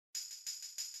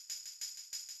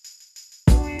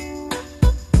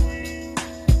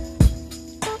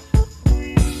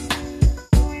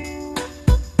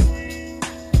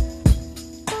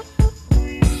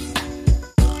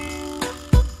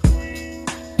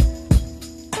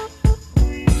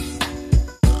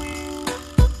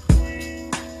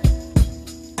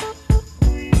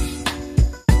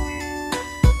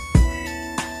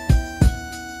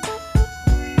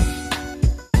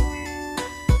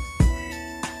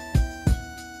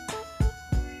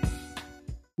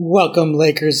Welcome,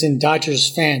 Lakers and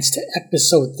Dodgers fans, to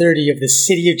episode 30 of the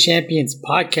City of Champions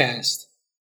podcast.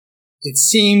 It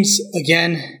seems,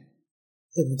 again,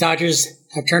 that the Dodgers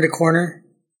have turned a corner.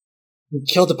 We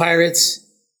killed the Pirates,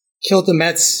 killed the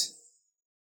Mets,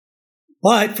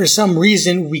 but for some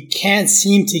reason, we can't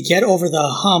seem to get over the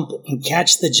hump and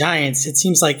catch the Giants. It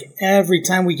seems like every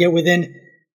time we get within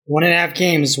 1.5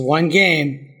 games, one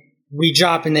game, we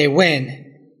drop and they win.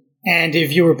 And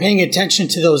if you were paying attention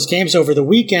to those games over the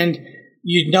weekend,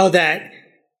 you'd know that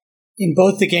in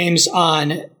both the games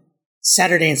on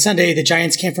Saturday and Sunday, the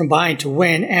Giants came from behind to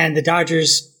win, and the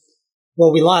Dodgers,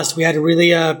 well, we lost. We had a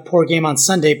really poor game on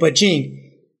Sunday. But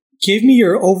Gene, give me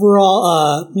your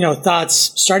overall,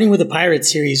 thoughts, starting with the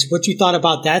Pirates series. What you thought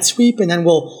about that sweep, and then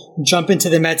we'll jump into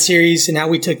the Mets series and how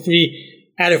we took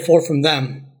 3 out of 4 from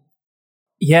them.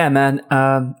 Yeah, man.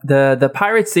 The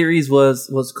Pirates series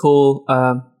was cool.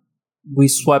 We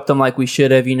swept them like we should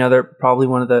have. You know, they're probably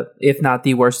one of the, if not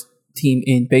the worst team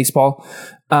in baseball.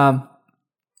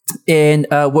 And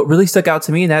what really stuck out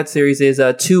to me in that series is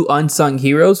 2 unsung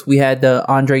heroes. We had the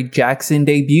Andre Jackson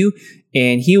debut,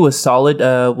 and he was solid,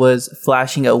 was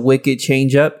flashing a wicked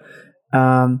changeup.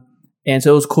 And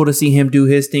so it was cool to see him do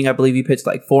his thing. I believe he pitched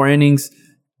like 4 innings.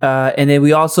 And then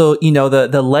we also,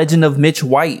 the legend of Mitch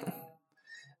White.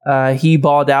 He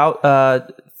balled out,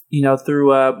 through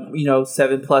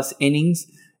 7+ innings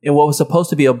in what was supposed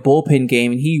to be a bullpen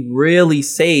game. And he really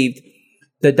saved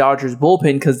the Dodgers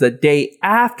bullpen, because the day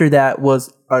after that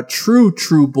was a true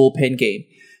bullpen game.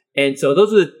 And so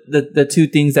those are the 2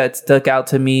 things that stuck out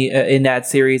to me in that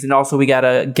series. And also we got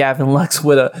a Gavin Lux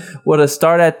with a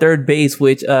start at third base,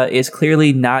 which is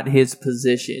clearly not his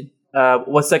position.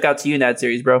 What stuck out to you in that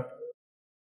series, bro?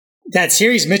 That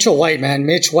series, Mitchell White, man.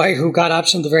 Mitch White, who got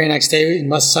optioned the very next day. It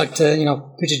must suck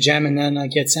to, pitch a gem and then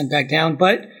get sent back down.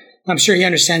 But I'm sure he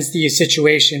understands the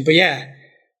situation. But yeah,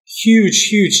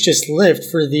 huge just lift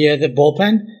for the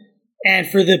bullpen and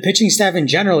for the pitching staff in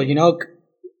general,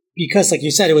 because like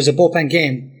you said, it was a bullpen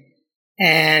game.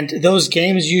 And those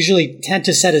games usually tend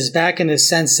to set us back in the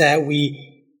sense that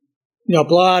we,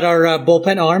 blow out our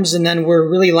bullpen arms, and then we're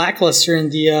really lackluster in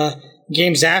the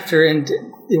games after. And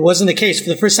it wasn't the case. For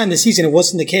the first time this season, it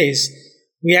wasn't the case.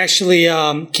 We actually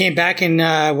came back and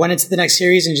went into the next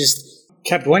series and just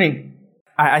kept winning.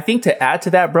 I think to add to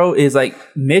that, bro, is like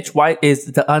Mitch White is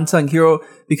the unsung hero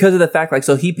because of the fact, like,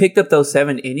 so he picked up those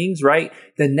 7 innings, right?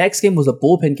 The next game was a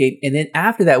bullpen game. And then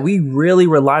after that, we really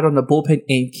relied on the bullpen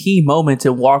in key moments,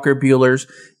 and Walker Buehler's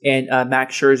and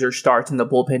Max Scherzer starts, and the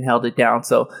bullpen held it down.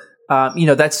 So,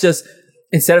 that's just,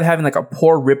 instead of having like a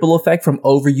poor ripple effect from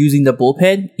overusing the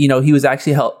bullpen, he was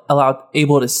actually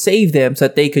able to save them so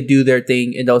that they could do their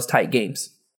thing in those tight games.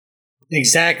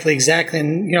 Exactly.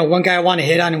 And, one guy I want to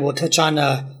hit on, and we'll touch on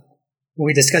when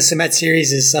we discuss the Mets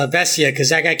series, is Vesia, because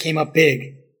that guy came up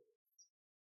big.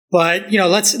 But,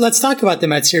 let's talk about the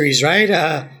Mets series,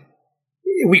 right?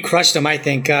 We crushed them, I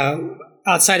think.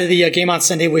 Outside of the game on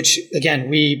Sunday, which, again,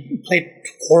 we played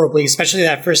horribly, especially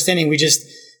that first inning.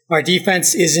 Our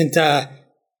defense isn't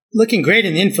looking great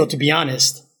in the infield, to be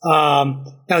honest.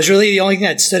 That was really the only thing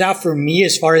that stood out for me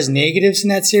as far as negatives in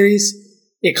that series.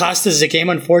 It cost us a game,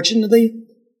 unfortunately.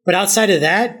 But outside of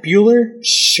that, Buehler,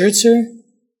 Scherzer's,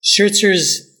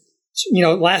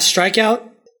 last strikeout,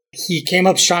 he came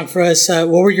up strong for us. What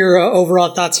were your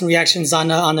overall thoughts and reactions on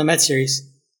the Mets series?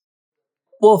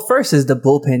 Well, first is the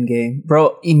bullpen game,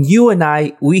 bro. And you and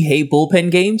I, we hate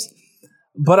bullpen games,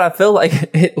 but I feel like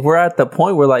we're at the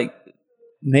point where, like,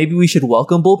 maybe we should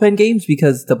welcome bullpen games,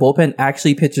 because the bullpen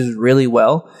actually pitches really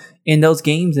well in those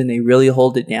games and they really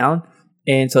hold it down.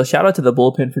 And so shout out to the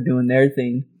bullpen for doing their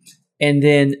thing. And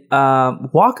then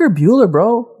Walker Buehler,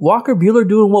 bro. Walker Buehler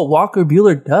doing what Walker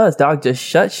Buehler does, dog. Just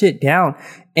shut shit down.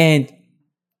 And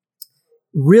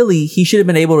really, he should have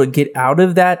been able to get out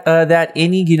of that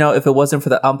inning, if it wasn't for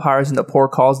the umpires and the poor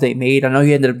calls they made. I know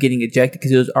he ended up getting ejected because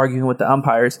he was arguing with the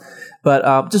umpires.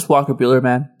 But just Walker Buehler,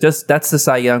 man. That's the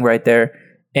Cy Young right there.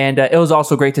 And it was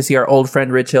also great to see our old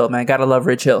friend Rich Hill, man. Gotta love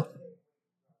Rich Hill.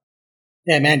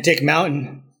 Yeah, man. Dick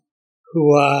Mountain,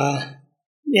 who,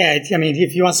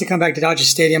 if he wants to come back to Dodger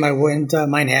Stadium, I wouldn't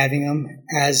mind having him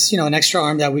as, an extra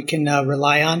arm that we can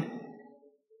rely on.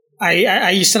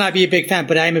 I used to not be a big fan,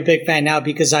 but I am a big fan now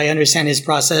because I understand his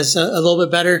process a little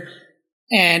bit better.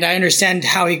 And I understand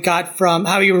how he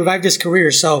revived his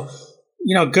career. So,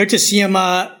 good to see him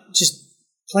just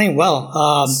playing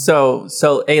well. So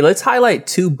hey, let's highlight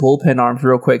 2 bullpen arms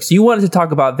real quick. So you wanted to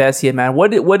talk about Vesia, man.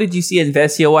 What did you see in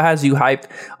Vesia? What has you hyped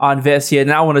on Vesia?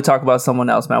 And I want to talk about someone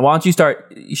else, man. Why don't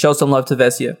you show some love to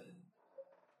Vesia?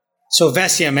 So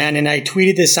Vesia, man, and I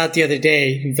tweeted this out the other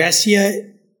day.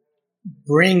 Vesia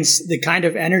brings the kind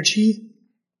of energy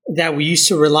that we used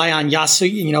to rely on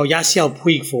Yasiel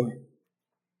Puig for.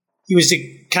 He was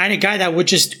the kind of guy that would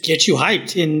just get you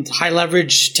hyped in high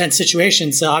leverage, tense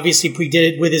situations. So obviously, Puig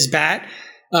did it with his bat.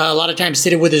 A lot of times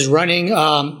did it with his running.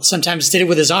 Sometimes did it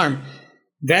with his arm.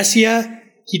 Vesia,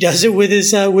 he does it with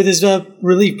his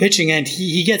relief pitching, and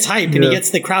he gets hyped and he gets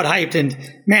the crowd hyped. And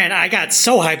man, I got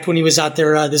so hyped when he was out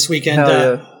there this weekend. Hell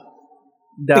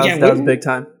yeah. That was big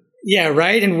time. Yeah,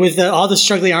 right. And with all the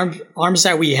struggling arms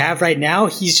that we have right now,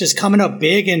 he's just coming up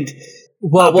big. And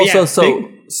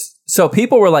so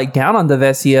people were like down on the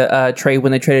Vesia trade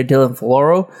when they traded Dylan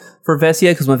Floro for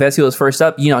Vesia, because when Vesia was first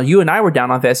up, you and I were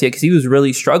down on Vesia because he was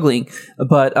really struggling,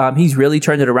 but he's really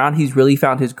turned it around. He's really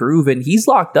found his groove, and he's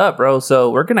locked up, bro. So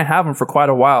we're gonna have him for quite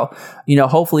a while.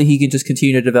 Hopefully he can just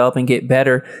continue to develop and get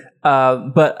better.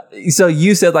 But so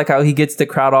you said like how he gets the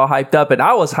crowd all hyped up, and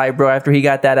I was hyped, bro, after he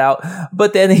got that out.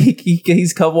 But then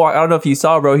he's come walk. I don't know if you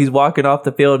saw, bro. He's walking off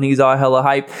the field and he's all hella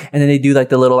hyped, and then they do like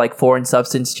the little like foreign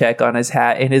substance check on his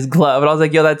hat and his glove, and I was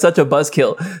like, yo, that's such a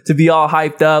buzzkill to be all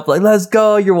hyped up, like let's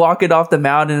go. You're walking off the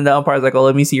mountain, and the umpire's like, oh,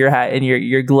 let me see your hat and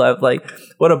your glove. Like,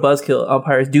 what a buzzkill.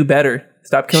 Umpires, do better.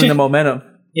 Stop killing the momentum.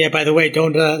 Yeah. By the way,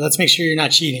 don't. Let's make sure you're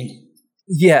not cheating.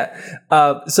 Yeah.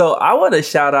 So I want to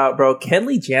shout out, bro,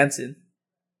 Kenley Jansen.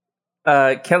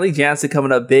 Kenley Jansen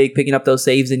coming up big, picking up those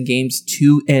saves in games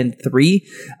 2 and 3.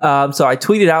 So I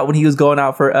tweeted out when he was going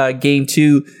out for game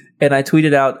 2, and I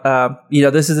tweeted out,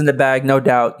 this is in the bag, no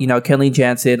doubt. Kenley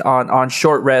Jansen on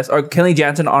short rest, or Kenley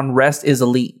Jansen on rest is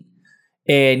elite.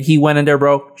 And he went in there,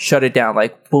 bro, shut it down.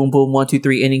 Like, boom, boom, 1, 2,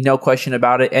 3 inning, no question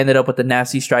about it. Ended up with a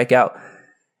nasty strikeout.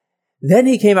 Then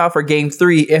he came out for game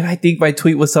 3, and I think my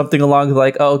tweet was something along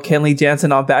like, oh, Kenley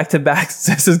Jansen on back-to-backs,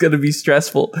 this is going to be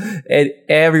stressful. And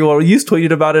everyone, you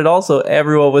tweeted about it also,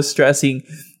 everyone was stressing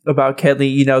about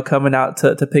Kenley, coming out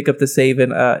to pick up the save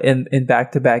in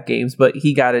back-to-back games. But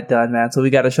he got it done, man. So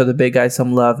we got to show the big guy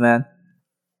some love, man.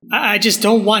 I just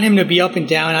don't want him to be up and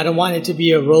down. I don't want it to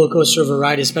be a roller coaster of a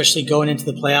ride, especially going into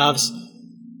the playoffs.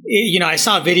 I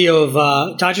saw a video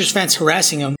of Dodgers fans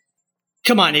harassing him.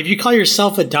 Come on, if you call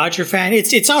yourself a Dodger fan,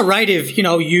 it's all right if,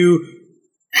 you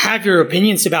have your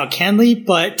opinions about Kenley,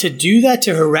 but to do that,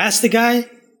 to harass the guy,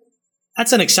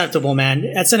 that's unacceptable,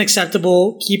 man. That's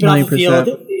unacceptable. Keep it 90%. Off the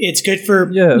field. It's good for,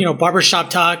 barbershop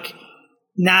talk,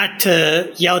 not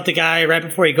to yell at the guy right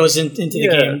before he goes into the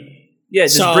game. Yeah,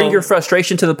 just bring your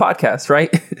frustration to the podcast,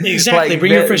 right? Exactly.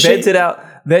 Bring your frustration.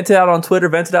 Vent it out on Twitter,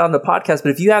 vent it out on the podcast.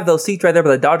 But if you have those seats right there by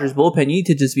the Dodgers bullpen, you need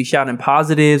to just be shouting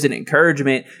positives and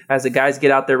encouragement as the guys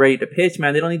get out there ready to pitch,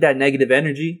 man. They don't need that negative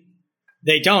energy.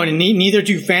 They don't, and neither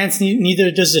do fans,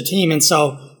 neither does the team. And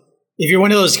so if you're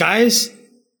one of those guys,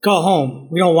 go home.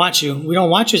 We don't want you. We don't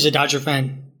want you as a Dodger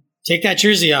fan. Take that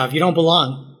jersey off. You don't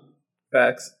belong.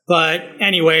 Facts. But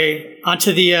anyway,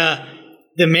 onto the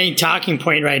main talking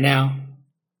point right now.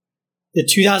 The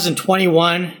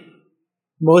 2021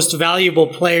 most valuable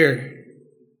player,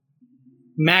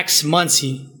 Max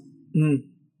Muncy.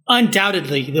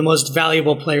 Undoubtedly the most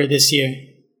valuable player this year.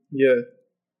 Yeah.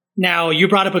 Now, you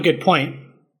brought up a good point.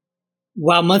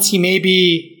 While Muncy may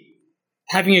be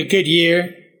having a good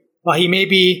year, while he may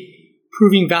be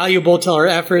proving valuable to our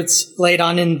efforts late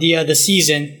on in the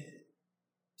season,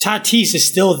 Tatis is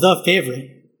still the favorite.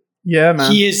 Yeah,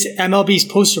 man. He is MLB's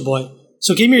poster boy.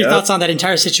 So give me your thoughts on that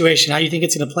entire situation, how you think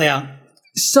it's going to play out.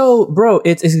 So, bro,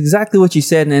 it's exactly what you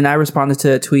said, and I responded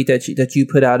to a tweet that you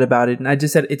put out about it, and I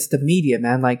just said it's the media,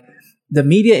 man. Like, the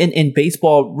media in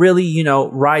baseball really,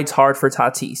 rides hard for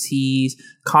Tatis. He's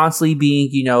constantly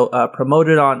being,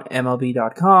 promoted on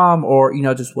MLB.com or,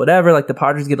 just whatever. Like, the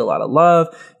Padres get a lot of love.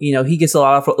 He gets a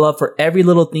lot of love for every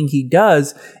little thing he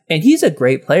does, and he's a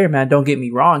great player, man. Don't get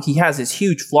me wrong. He has his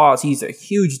huge flaws. He's a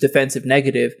huge defensive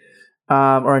negative,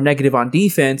 or a negative on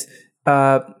defense.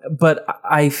 But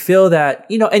I feel that,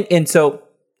 and so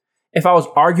if I was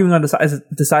arguing on the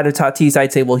side of Tatis,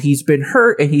 I'd say, well, he's been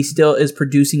hurt and he still is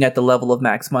producing at the level of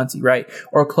Max Muncy, right?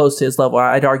 Or close to his level.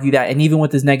 I'd argue that. And even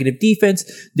with his negative defense,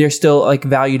 they're still like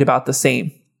valued about the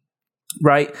same,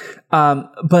 right?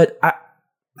 But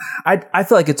I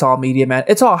feel like it's all media, man.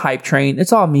 It's all hype train.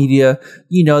 It's all media.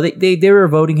 They were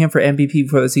voting him for MVP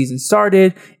before the season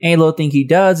started. Any little thing he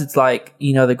does, it's like,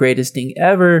 the greatest thing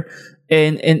ever.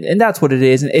 And that's what it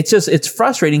is. And it's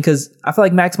frustrating because I feel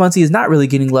like Max Muncy is not really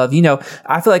getting love.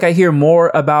 I feel like I hear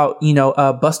more about,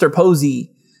 Buster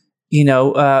Posey,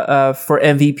 for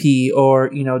MVP or,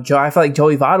 Joe. I feel like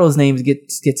Joey Votto's name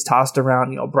gets tossed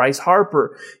around, Bryce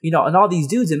Harper, and all these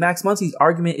dudes. And Max Muncy's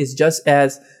argument is just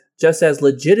as just as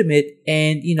legitimate,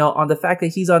 and on the fact that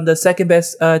he's on the second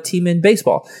best team in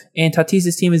baseball, and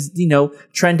Tatis's team is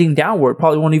trending downward,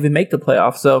 probably won't even make the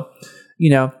playoffs. So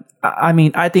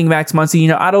I think Max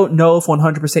Muncy, I don't know if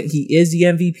 100% he is the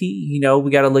MVP.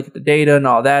 We got to look at the data and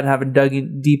all that, and haven't dug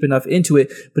in deep enough into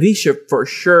it, but he should for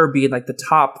sure be in like the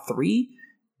top 3,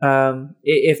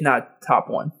 if not top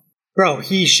 1. Bro,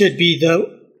 he should be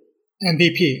the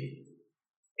MVP.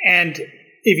 And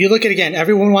if you look at it again,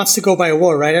 everyone wants to go by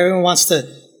award, right? Everyone wants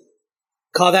to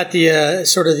call that the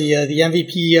sort of the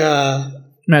MVP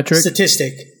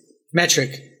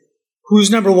metric.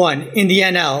 Who's number 1 in the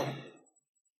NL?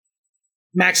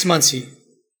 Max Muncy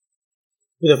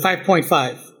with a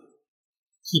 5.5.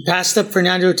 He passed up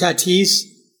Fernando Tatis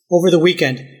over the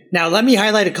weekend. Now, let me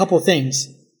highlight a couple things.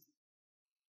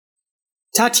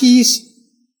 Tatis,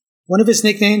 one of his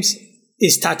nicknames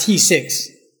is Tatis6.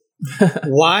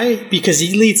 Why? Because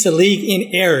he leads the league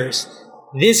in errors.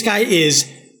 This guy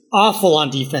is awful on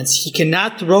defense. He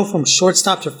cannot throw from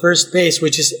shortstop to first base,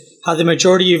 which is how the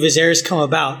majority of his errors come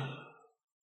about.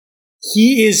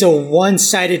 He is a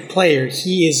one-sided player.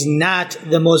 He is not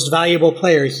the most valuable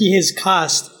player. He has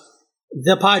cost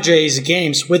the Padres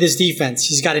games with his defense.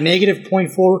 He's got a negative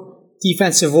 .4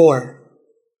 defensive WAR.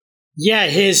 Yeah,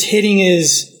 his hitting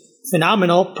is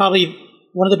phenomenal. Probably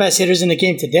one of the best hitters in the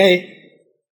game today.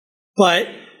 But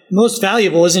most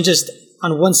valuable isn't just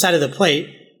on one side of the plate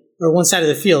or one side of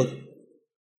the field.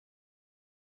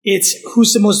 It's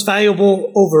who's the most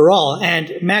valuable overall.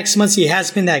 And Max Muncy has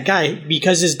been that guy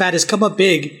because his bat has come up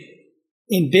big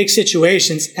in big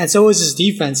situations, and so is his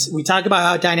defense. We talk about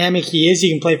how dynamic he is.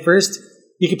 He can play first.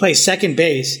 He can play second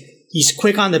base. He's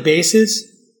quick on the bases.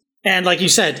 And like you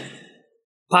said,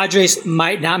 Padres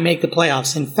might not make the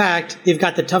playoffs. In fact, they've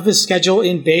got the toughest schedule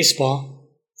in baseball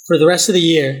for the rest of the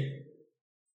year.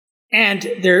 And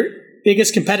their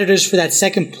biggest competitors for that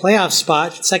second playoff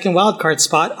spot, second wildcard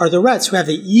spot, are the Reds, who have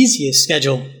the easiest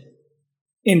schedule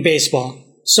in baseball.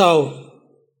 So,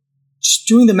 just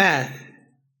doing the math,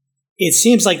 it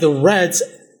seems like the Reds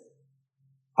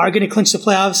are going to clinch the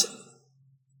playoffs,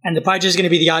 and the Padres are going to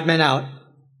be the odd man out.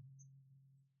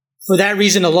 For that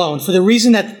reason alone, for the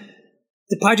reason that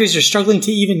the Padres are struggling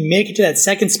to even make it to that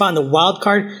second spot in the wild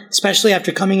card, especially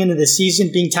after coming into the season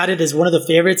being touted as one of the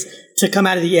favorites to come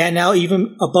out of the NL,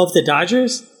 even above the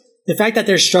Dodgers. The fact that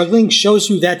they're struggling shows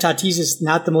you that Tatis is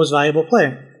not the most valuable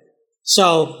player.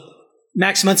 So,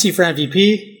 Max Muncy for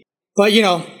MVP. But,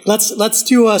 let's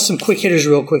do some quick hitters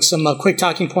real quick. Some quick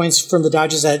talking points from the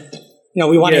Dodgers that,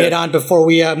 we want to hit on before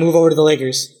we move over to the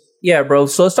Lakers. Yeah, bro.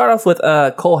 So let's start off with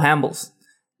Cole Hamels.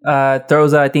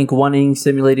 Throws, I think, 1 inning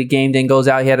simulated game, then goes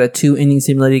out. He had a 2 inning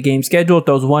simulated game scheduled,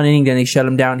 throws 1 inning, then they shut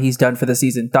him down. He's done for the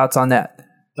season. Thoughts on that?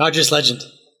 Dodgers legend.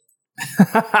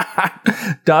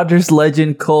 Dodgers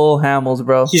legend Cole Hamels,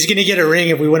 bro. He's going to get a ring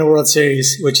if we win a World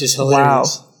Series, which is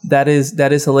hilarious. Wow. That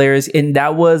is hilarious. And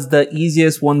that was the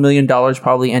easiest $1 million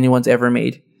probably anyone's ever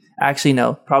made. Actually,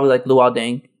 no. Probably like Luol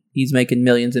Deng. He's making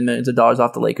millions and millions of dollars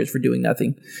off the Lakers for doing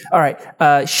nothing. All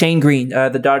right. Shane Green.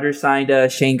 The Dodgers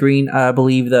signed Shane Green. I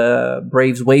believe the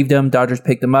Braves waived him. Dodgers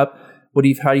picked him up.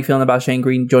 How are you feeling about Shane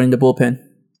Green joining the bullpen?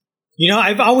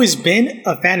 I've always been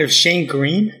a fan of Shane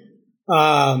Green.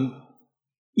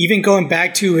 Even going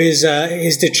back to his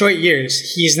Detroit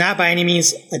years. He's not by any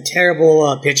means a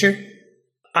terrible pitcher.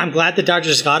 I'm glad the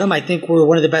Dodgers got him. I think we're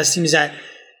one of the best teams at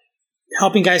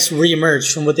helping guys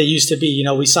reemerge from what they used to be.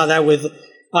 We saw that with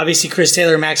obviously Chris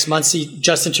Taylor, Max Muncy,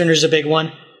 Justin Turner's a big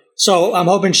one. So I'm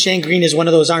hoping Shane Green is one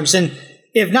of those arms. And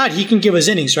if not, he can give us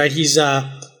innings, right? He's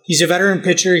a veteran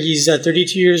pitcher. He's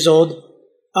 32 years old.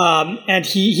 And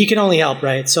he can only help,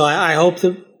 right? So I hope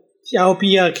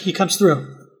he comes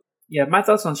through. Yeah, my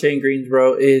thoughts on Shane Green,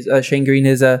 bro, is Shane Green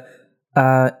is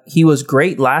he was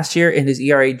great last year, and his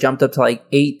ERA jumped up to like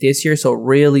 8 this year, so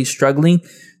really struggling.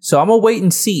 So I'm going to wait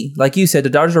and see. Like you said, the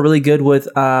Dodgers are really good with,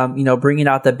 bringing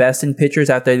out the best in pitchers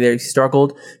after they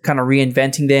struggled, kind of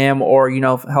reinventing them or,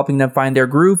 helping them find their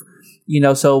groove.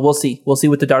 So we'll see. We'll see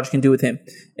what the Dodgers can do with him.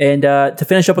 And to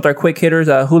finish up with our quick hitters,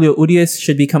 Julio Urias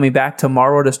should be coming back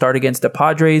tomorrow to start against the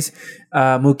Padres.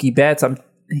 Mookie Betts, I'm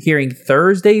hearing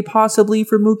Thursday possibly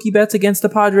for Mookie Betts against the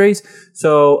Padres.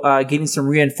 So getting some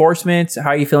reinforcements.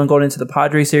 How are you feeling going into the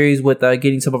Padres series with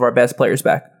getting some of our best players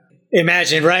back?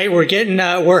 Imagine, right? We're getting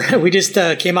we just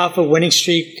came off a winning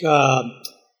streak.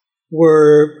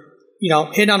 We're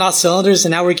hitting on all cylinders,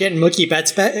 and now we're getting Mookie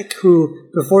Betts back, who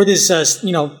before this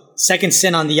second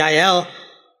stint on the IL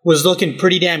was looking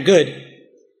pretty damn good.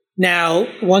 Now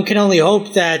one can only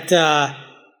hope that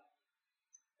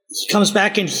he comes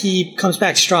back and he comes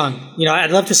back strong.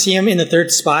 I'd love to see him in the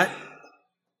third spot.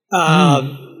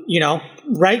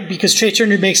 right? Because Trey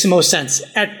Turner makes the most sense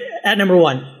at number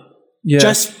one. Yeah.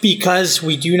 Just because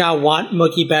we do not want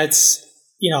Mookie Betts,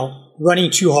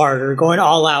 running too hard or going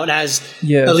all out as a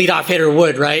leadoff hitter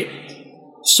would, right?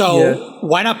 So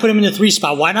why not put him in the 3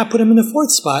 spot? Why not put him in the 4th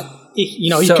spot? He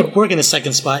could work in the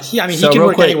 2nd spot. He can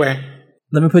work anywhere.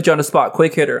 Let me put you on the spot.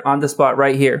 Quick hitter on the spot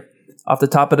right here. Off the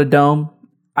top of the dome,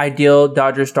 ideal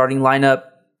Dodgers starting lineup.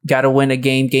 Got to win a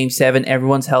game, Game 7.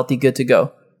 Everyone's healthy, good to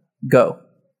go. Go.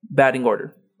 Batting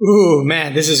order. Ooh,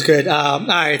 man, this is good. All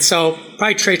right, so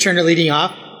probably Trey Turner leading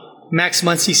off. Max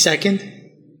Muncy second.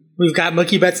 We've got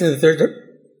Mookie Betts in the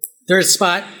third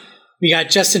spot. We got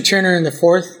Justin Turner in the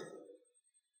 4th.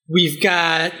 We've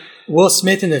got Will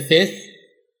Smith in the 5th.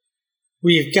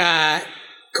 We've got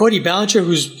Cody Bellinger,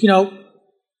 who's,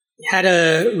 had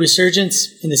a resurgence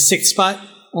in the 6th spot,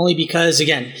 only because,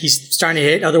 again, he's starting to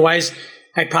hit. Otherwise,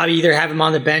 I'd probably either have him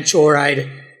on the bench or I'd,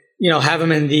 have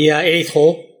him in the 8th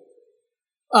hole.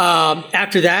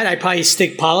 After that, I'd probably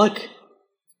stick Pollock.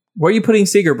 Where are you putting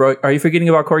Seager, bro? Are you forgetting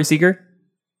about Corey Seager?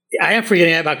 I am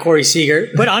forgetting about Corey Seager.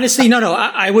 But honestly, no.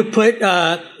 I would put,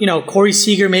 Corey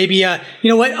Seager maybe. You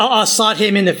know what? I'll slot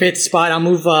him in the 5th spot. I'll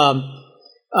move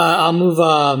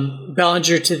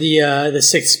Bellinger to the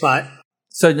 6th spot.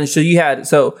 So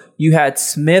you had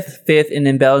Smith 5th and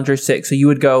then Bellinger 6th. So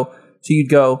you'd go.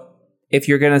 If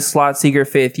you're gonna slot Seager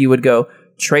 5th, you would go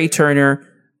Trey Turner,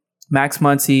 Max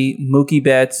Muncy, Mookie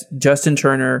Betts, Justin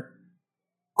Turner,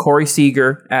 Corey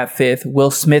Seager at 5th,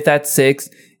 Will Smith at 6th,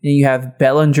 and you have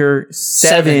Bellinger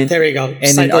 7th. There we go.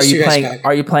 And then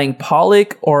are you playing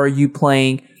Pollock or are you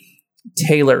playing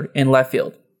Taylor in left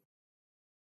field?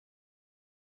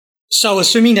 So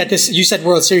assuming that you said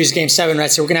World Series Game 7,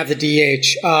 right? So we're going to have the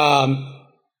DH.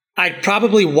 I'd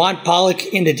probably want Pollock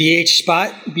in the DH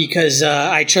spot because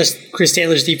I trust Chris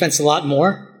Taylor's defense a lot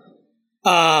more.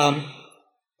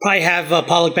 Probably have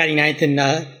Pollock batting 9th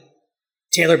and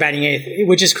Taylor batting 8th,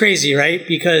 which is crazy, right?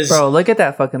 Because bro, look at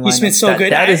that fucking lineup. He's been so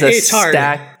good. That is it's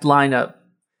stacked lineup.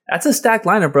 That's a stacked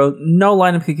lineup, bro. No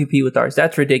lineup can compete with ours.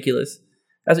 That's ridiculous.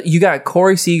 You got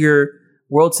Corey Seager,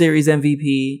 World Series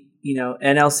MVP,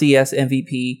 NLCS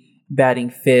MVP,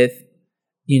 batting 5th.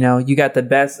 You got the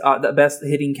best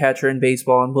hitting catcher in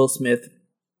baseball, and Will Smith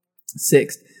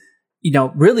 6th.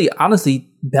 Really,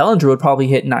 honestly, Bellinger would probably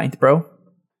hit 9th, bro.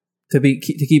 To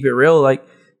keep it real, like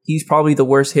he's probably the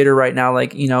worst hitter right now,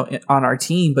 like on our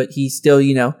team, but he still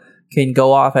can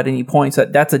go off at any point. So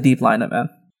that's a deep lineup, man.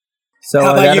 So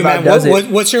how about you, man?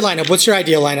 What's your lineup? What's your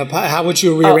ideal lineup? How would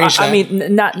you rearrange that? I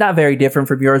mean, not very different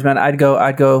from yours, man. I'd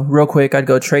go real quick. I'd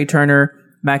go Trey Turner,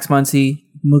 Max Muncy,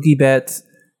 Mookie Betts,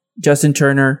 Justin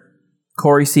Turner,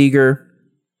 Corey Seager.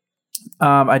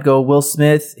 I'd go Will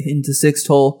Smith into 6th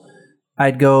hole.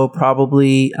 I'd go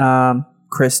probably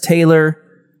Chris Taylor,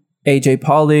 AJ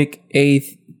Pollock 8th,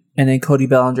 and then Cody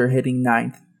Bellinger hitting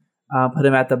 9th. Put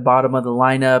him at the bottom of the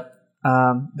lineup.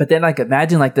 But then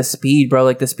imagine the speed, bro.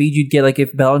 Like the speed you'd get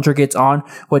if Bellinger gets on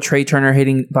with Trey Turner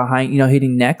hitting behind,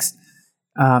 hitting next.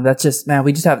 That's just, man,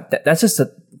 we just have that's just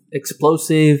an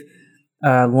explosive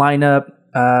lineup,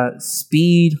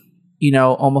 speed,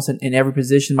 almost in every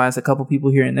position minus a couple people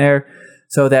here and there.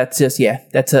 So that's just,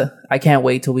 I can't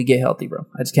wait till we get healthy, bro.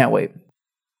 I just can't wait.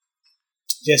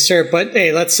 Yes, sir. But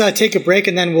hey, let's take a break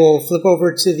and then we'll flip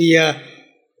over to the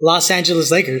Los Angeles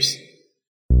Lakers.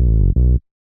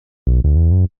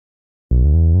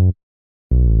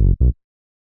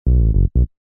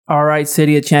 All right,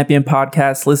 City of Champion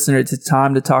podcast listeners, it's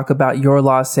time to talk about your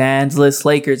Los Angeles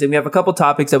Lakers. And we have a couple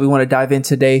topics that we want to dive in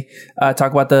today.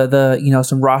 Talk about the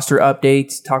some roster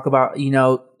updates, talk about,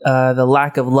 the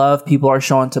lack of love people are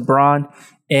showing to Bron.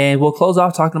 And we'll close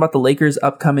off talking about the Lakers'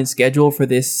 upcoming schedule for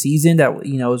this season that,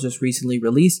 was just recently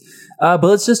released. But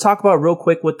let's just talk about real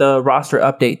quick with the roster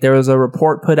update. There was a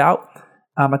report put out.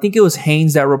 I think it was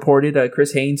Haynes that reported,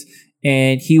 Chris Haynes.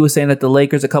 And he was saying that the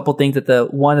Lakers, a couple things that the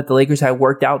Lakers had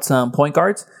worked out some point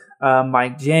guards.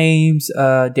 Mike James,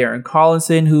 Darren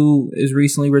Collinson, who is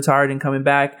recently retired and coming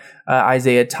back,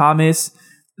 Isaiah Thomas.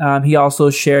 He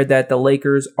also shared that the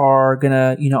Lakers are going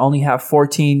to, only have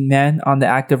 14 men on the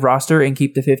active roster and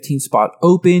keep the 15th spot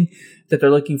open, that they're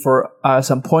looking for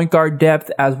some point guard depth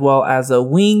as well as a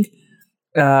wing,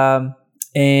 and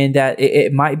that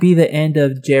it might be the end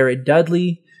of Jared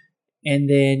Dudley. And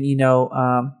then,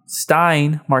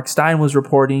 Mark Stein was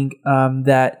reporting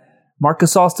that Marc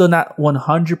Gasol's still not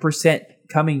 100%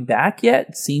 coming back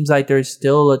yet. Seems like there's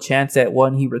still a chance that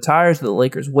he retires, or the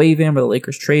Lakers waive him, or the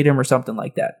Lakers trade him, or something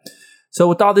like that. So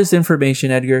with all this information,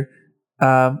 Edgar,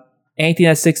 anything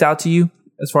that sticks out to you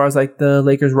as far as the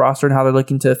Lakers roster and how they're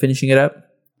looking to finishing it up?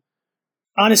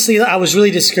 Honestly, I was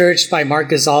really discouraged by Marc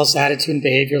Gasol's attitude and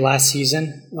behavior last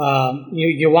season.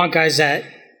 You want guys that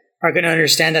are going to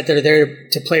understand that they're there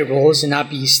to play roles and not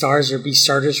be stars or be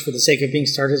starters for the sake of being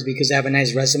starters because they have a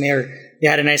nice resume or they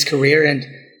had a nice career. And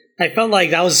I felt like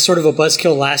that was sort of a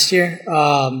buzzkill last year.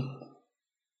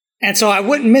 And so I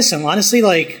wouldn't miss him. Honestly,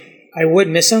 I would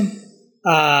miss him.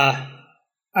 I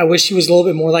wish he was a little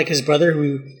bit more like his brother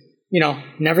who,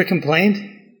 never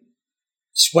complained.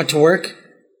 Just went to work,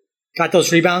 got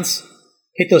those rebounds,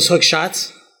 hit those hook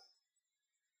shots.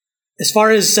 As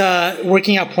far as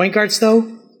working out point guards,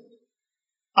 though,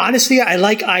 honestly, I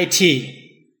like IT.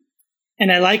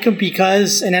 And I like him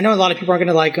because, and I know a lot of people aren't going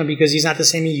to like him because he's not the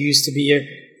same he used to be. Or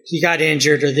he got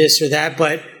injured or this or that.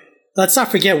 But let's not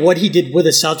forget what he did with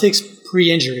the Celtics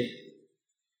pre-injury.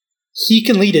 He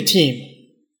can lead a team.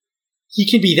 He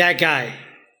can be that guy.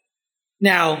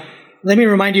 Now, let me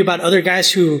remind you about other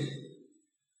guys who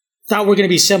thought were going to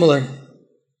be similar.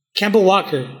 Kemba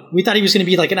Walker. We thought he was going to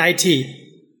be like an IT.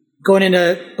 Going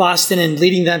into Boston and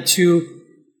leading them to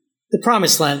the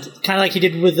promised land. Kind of like he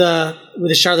did with the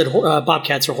Charlotte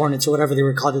Bobcats or Hornets or whatever they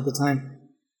were called at the time.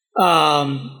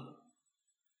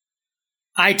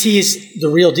 IT is the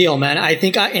real deal, man. I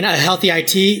think in a healthy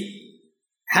IT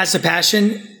has the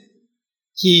passion.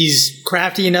 He's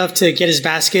crafty enough to get his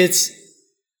baskets.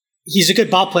 He's a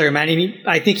good ball player, man.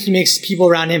 I think he makes people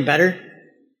around him better.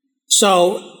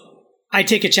 So I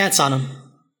take a chance on him.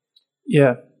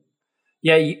 Yeah.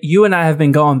 Yeah, you and I have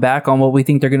been going back on what we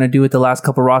think they're going to do with the last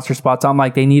couple roster spots. I'm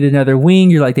like, they need another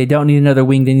wing. You're like, they don't need another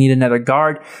wing. They need another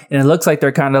guard. And it looks like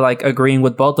they're kind of like agreeing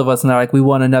with both of us. And they're like, we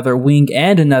want another wing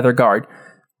and another guard.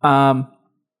 I've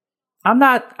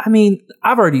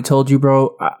already told you,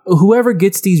 bro, whoever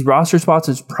gets these roster spots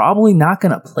is probably not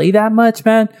going to play that much,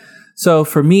 man. So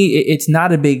for me, it's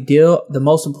not a big deal. The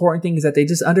most important thing is that they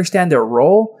just understand their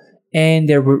role and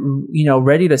they're,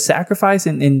 ready to sacrifice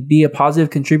and be a positive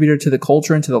contributor to the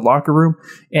culture and to the locker room.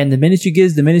 And the minutes you get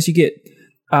is the minutes you get.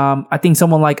 I think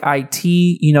someone like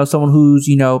IT, someone who's,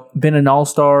 been an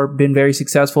all-star, been very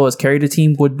successful, has carried a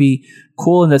team would be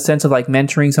cool in the sense of like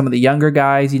mentoring some of the younger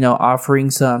guys,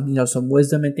 offering some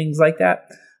wisdom and things like that.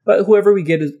 But whoever we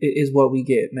get is what we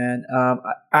get, man.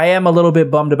 I am a little bit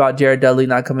bummed about Jared Dudley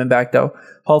not coming back, though.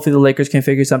 Hopefully the Lakers can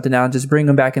figure something out and just bring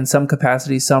him back in some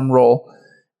capacity, some role.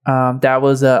 That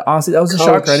was honestly, that was a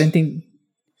shocker. I didn't think.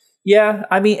 Yeah,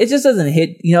 I mean, it just doesn't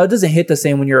hit. It doesn't hit the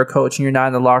same when you're a coach and you're not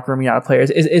in the locker room. You're not a player.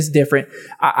 It's different.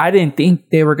 I didn't think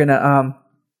they were gonna.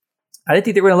 I didn't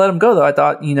think they were gonna let him go though. I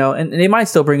thought, and they might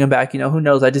still bring him back. Who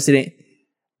knows? I just didn't.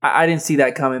 I didn't see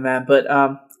that coming, man. But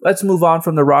let's move on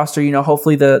from the roster.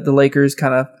 Hopefully the Lakers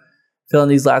kind of fill in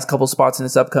these last couple spots in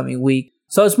this upcoming week.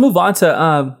 So let's move on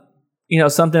to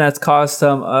something that's caused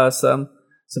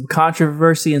some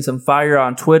controversy and some fire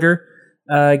on Twitter.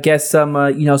 I guess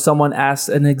someone asked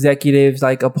an executive,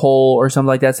 like a poll or something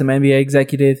like that, some NBA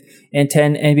executive, and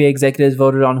 10 NBA executives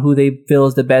voted on who they feel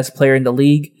is the best player in the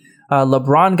league.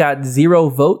 LeBron got 0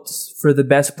 votes for the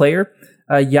best player.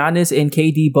 Giannis and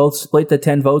KD both split the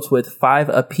 10 votes with 5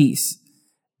 apiece.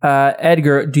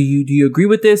 Edgar, do you agree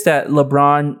with this, that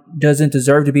LeBron doesn't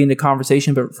deserve to be in the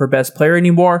conversation for best player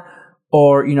anymore?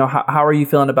 Or, how are you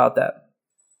feeling about that?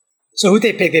 So who'd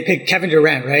they pick? They picked Kevin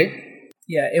Durant, right?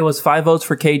 Yeah, it was 5 votes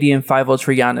for KD and 5 votes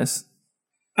for Giannis.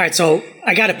 All right, so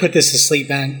I got to put this to sleep,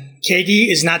 man.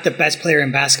 KD is not the best player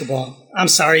in basketball. I'm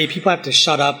sorry, people have to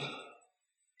shut up.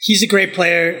 He's a great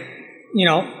player,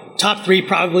 top 3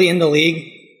 probably in the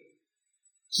league.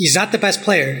 He's not the best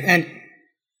player. And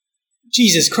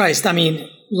Jesus Christ, I mean,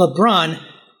 LeBron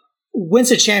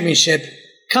wins a championship,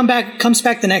 comes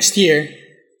back the next year,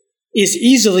 is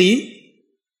easily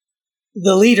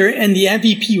the leader in the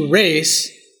MVP race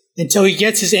until he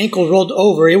gets his ankle rolled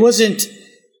over. It wasn't,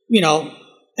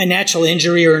 a natural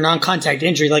injury or a non-contact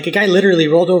injury. Like a guy literally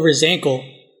rolled over his ankle.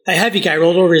 A heavy guy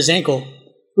rolled over his ankle.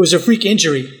 It was a freak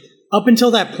injury. Up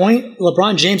until that point,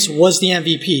 LeBron James was the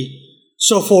MVP.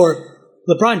 So for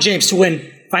LeBron James to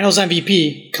win Finals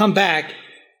MVP, come back,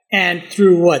 and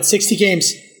through 60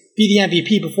 games, be the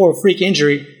MVP before a freak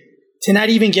injury, to not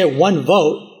even get 1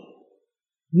 vote.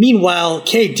 Meanwhile,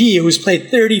 KD, who's played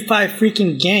 35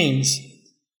 freaking games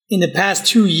in the past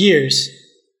 2 years,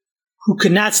 who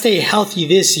could not stay healthy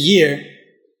this year,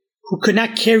 who could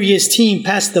not carry his team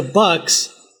past the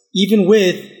Bucks, even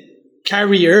with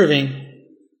Kyrie Irving,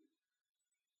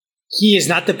 he is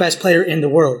not the best player in the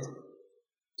world.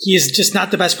 He is just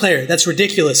not the best player. That's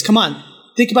ridiculous. Come on.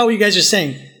 Think about what you guys are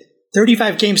saying.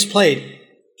 35 games played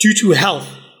due to health,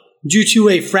 due to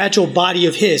a fragile body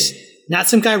of his, not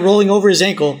some guy rolling over his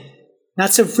ankle,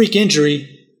 not some freak injury.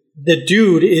 The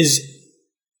dude is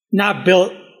not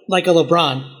built like a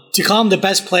LeBron. to call him the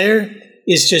best player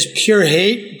is just pure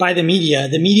hate by the media.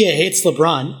 The media hates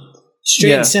LeBron.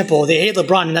 Straight and simple. They hate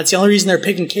LeBron, and that's the only reason they're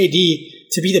picking KD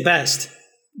to be the best.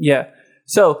 Yeah.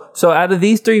 So out of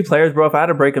these three players, bro, if I had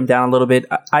to break them down a little bit,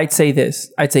 I'd say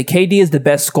this. I'd say KD is the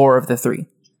best scorer of the three.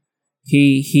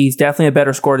 He's definitely a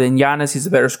better scorer than Giannis. He's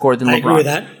a better scorer than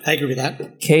LeBron. I agree with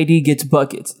that. KD gets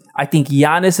buckets. I think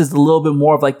Giannis is a little bit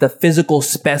more of like the physical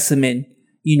specimen,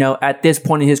 at this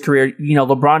point in his career.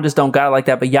 LeBron just don't got it like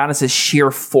that, but Giannis is sheer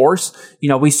force.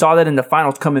 We saw that in the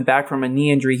finals coming back from a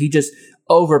knee injury. He just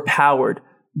overpowered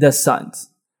the Suns.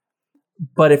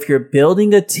 But if you're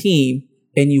building a team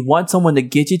and you want someone to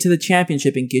get you to the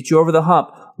championship and get you over the hump,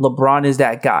 LeBron is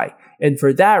that guy. And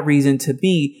for that reason, to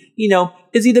me,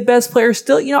 is he the best player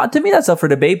still? To me, that's up for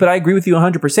debate, but I agree with you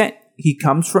 100%.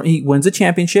 He wins a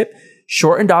championship,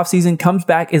 shortened offseason, comes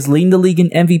back, is leading the league in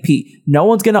MVP. No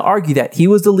one's going to argue that. He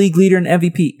was the league leader in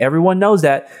MVP. Everyone knows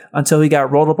that until he got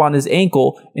rolled up on his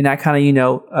ankle, and that kind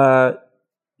of,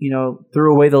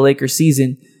 threw away the Lakers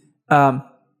season.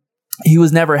 He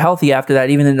was never healthy after that,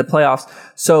 even in the playoffs.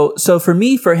 So for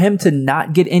me, for him to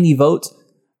not get any votes,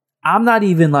 I'm not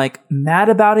even mad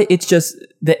about it. It's just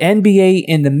the NBA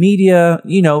and the media,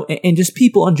 and just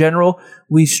people in general,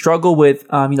 we struggle with,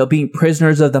 being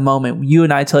prisoners of the moment. You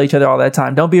and I tell each other all that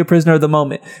time, don't be a prisoner of the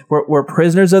moment. We're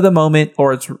prisoners of the moment,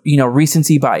 or it's,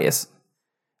 recency bias.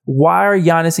 Why are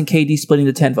Giannis and KD splitting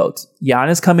the 10 votes?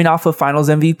 Giannis coming off of Finals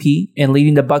MVP and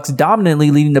leading the Bucks, dominantly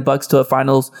leading the Bucks to a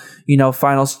Finals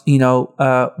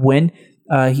win.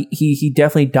 He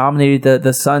definitely dominated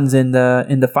the Suns in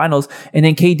the finals, and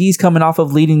then KD's coming off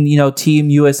of leading Team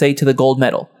USA to the gold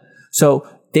medal. So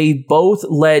they both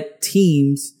led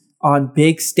teams on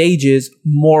big stages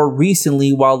more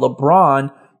recently, while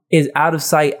LeBron is out of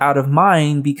sight, out of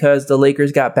mind because the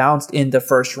Lakers got bounced in the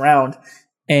first round,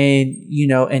 and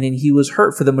then he was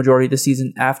hurt for the majority of the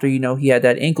season after he had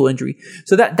that ankle injury.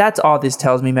 So that's all this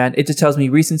tells me, man. It just tells me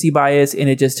recency bias, and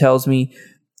it just tells me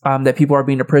that people are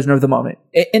being a prisoner of the moment.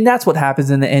 And that's what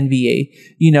happens in the NBA.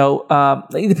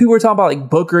 The people were talking about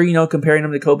Booker, comparing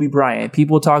him to Kobe Bryant.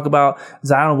 People talk about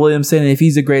Zion Williamson and if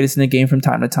he's the greatest in the game from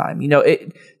time to time.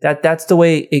 That's the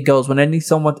way it goes.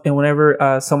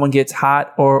 Whenever someone gets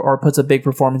hot or puts up big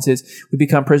performances, we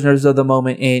become prisoners of the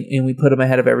moment and we put them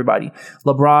ahead of everybody.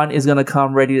 LeBron is going to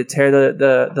come ready to tear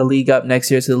the league up next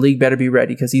year. So the league better be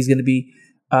ready because he's going to be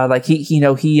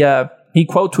he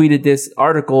quote tweeted this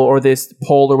article or this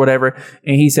poll or whatever,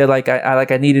 and he said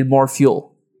I needed more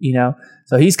fuel,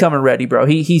 So he's coming ready, bro.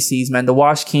 He sees, man. The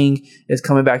Wash King is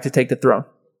coming back to take the throne.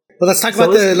 Well, let's talk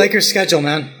about the Lakers schedule,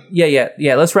 man.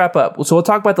 Yeah. Let's wrap up. So we'll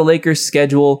talk about the Lakers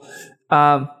schedule.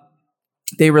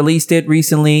 They released it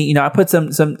recently. I put some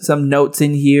notes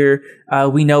in here.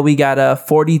 We know we got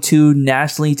 42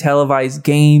 nationally televised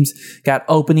games. Got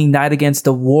opening night against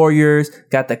the Warriors.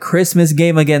 Got the Christmas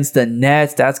game against the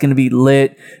Nets. That's going to be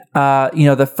lit.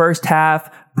 The first half,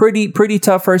 pretty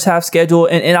tough first half schedule.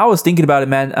 And I was thinking about it,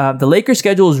 man. The Lakers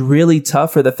schedule is really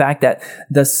tough for the fact that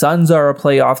the Suns are a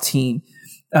playoff team.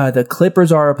 The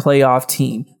Clippers are a playoff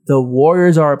team. The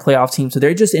Warriors are a playoff team. So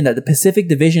they're just in the Pacific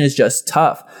Division is just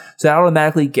tough. So that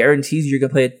automatically guarantees you're going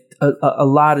to play a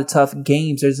lot of tough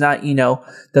games. There's not,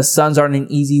 the Suns aren't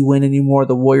an easy win anymore.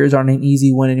 The Warriors aren't an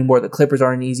easy win anymore. The Clippers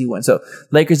aren't an easy win. So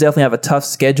Lakers definitely have a tough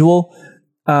schedule.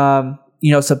 Some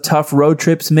tough road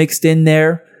trips mixed in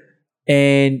there.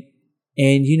 And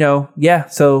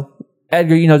so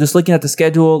Edgar, just looking at the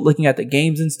schedule, looking at the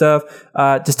games and stuff,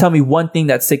 just tell me one thing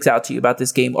that sticks out to you about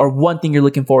this game or one thing you're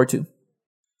looking forward to.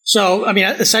 So,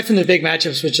 aside from the big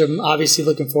matchups, which I'm obviously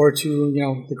looking forward to,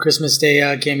 the Christmas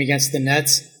Day game against the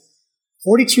Nets,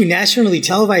 42 nationally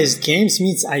televised games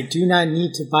means I do not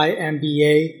need to buy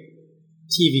NBA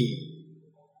TV,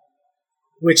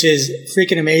 which is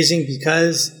freaking amazing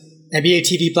because NBA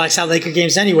TV blacks out Laker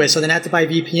games anyway, so then I have to buy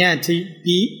VPN to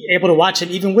be able to watch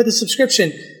it even with a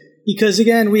subscription. Because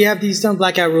again, we have these dumb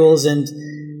blackout rules, and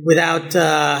without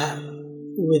that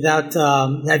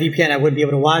VPN, I wouldn't be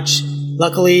able to watch.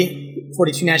 Luckily,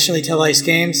 42 nationally televised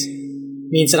games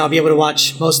means that I'll be able to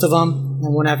watch most of them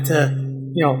and won't have to,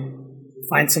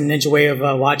 find some ninja way of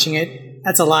watching it.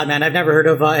 That's a lot, man. I've never heard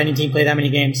of any team play that many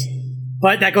games.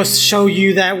 But that goes to show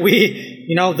you that we,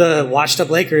 the washed-up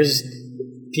Lakers,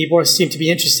 people seem to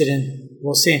be interested in.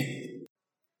 We'll see.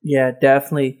 Yeah,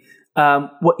 definitely.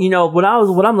 What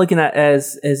I'm looking at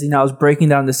as I was breaking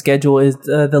down the schedule is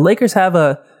the Lakers have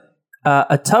a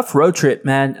tough road trip,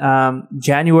 man.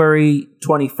 January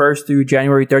 21st through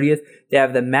January 30th, they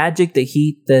have the Magic, the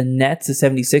Heat, the Nets, the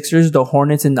 76ers, the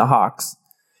Hornets, and the Hawks.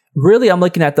 Really, I'm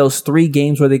looking at those 3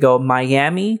 games where they go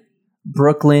Miami,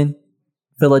 Brooklyn,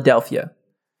 Philadelphia.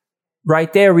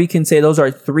 right there, we can say those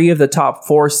are 3 of the top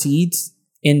 4 seeds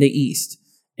in the East,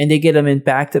 and they get them in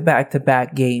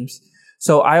back-to-back-to-back games.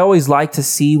 So I always like to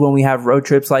see when we have road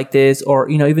trips like this, or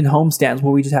even homestands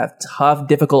where we just have tough,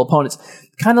 difficult opponents.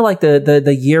 Kind of like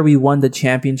the year we won the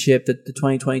championship, the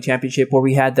 2020 championship, where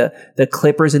we had the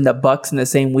Clippers and the Bucks in the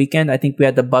same weekend. I think we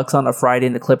had the Bucks on a Friday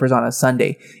and the Clippers on a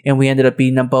Sunday, and we ended up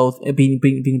beating them both,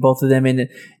 beating both of them. And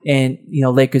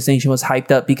Lakers Nation was hyped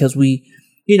up because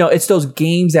it's those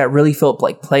games that really felt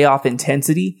like playoff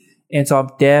intensity. And so I'm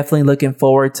definitely looking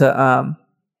forward to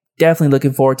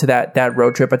that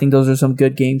road trip. I think those are some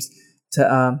good games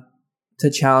to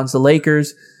challenge the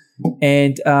Lakers.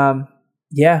 And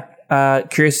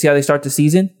curious to see how they start the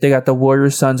season. They got the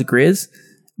Warriors, Suns, Grizz.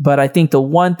 But I think the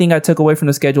one thing I took away from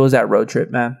the schedule is that road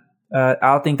trip, man.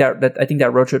 I think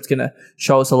that road trip's gonna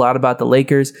show us a lot about the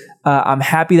Lakers. I'm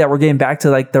happy that we're getting back to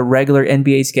like the regular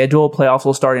NBA schedule. Playoffs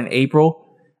will start in April.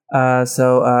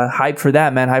 So hype for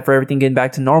that, man. Hype for everything getting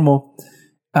back to normal.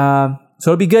 So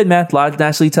it'll be good, man. A lot of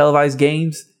nationally televised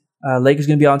games. Lakers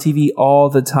going to be on TV all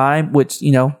the time, which,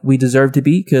 we deserve to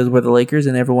be because we're the Lakers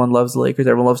and everyone loves the Lakers.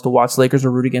 Everyone loves to watch the Lakers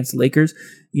or root against the Lakers.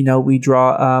 We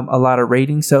draw a lot of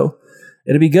ratings. So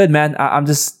it'll be good, man. I'm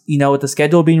just, with the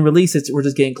schedule being released, we're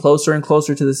just getting closer and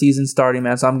closer to the season starting,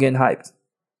 man. So I'm getting hyped.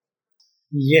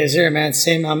 Yes, sir, man.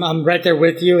 Same. I'm right there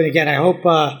with you. And again, I hope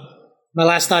my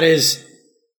last thought is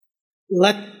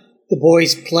let the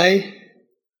boys play.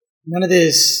 None of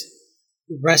this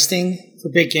resting for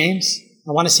big games.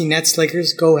 I want to see Nets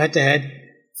Lakers go head to head,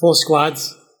 full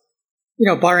squads,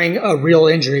 barring a real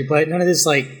injury, but none of this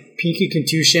like pinky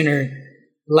contusion or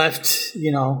left,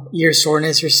 ear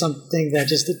soreness or something that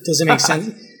just doesn't make sense.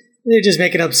 They're just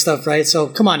making up stuff, right? So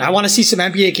come on, I want to see some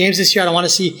NBA games this year. I don't want to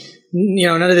see,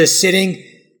 none of this sitting.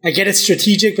 I get it's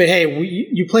strategic, but hey,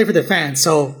 you play for the fans,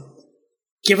 so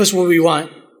give us what we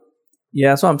want.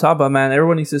 Yeah, that's what I'm talking about, man.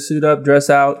 Everyone needs to suit up, dress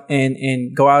out,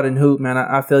 and go out and hoop, man.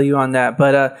 I feel you on that.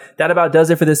 But that about does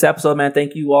it for this episode, man.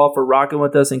 Thank you all for rocking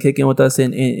with us and kicking with us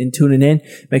and tuning in.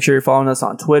 Make sure you're following us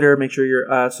on Twitter. Make sure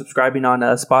you're subscribing on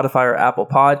Spotify or Apple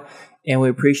Pod. And we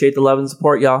appreciate the love and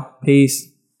support, y'all. Peace.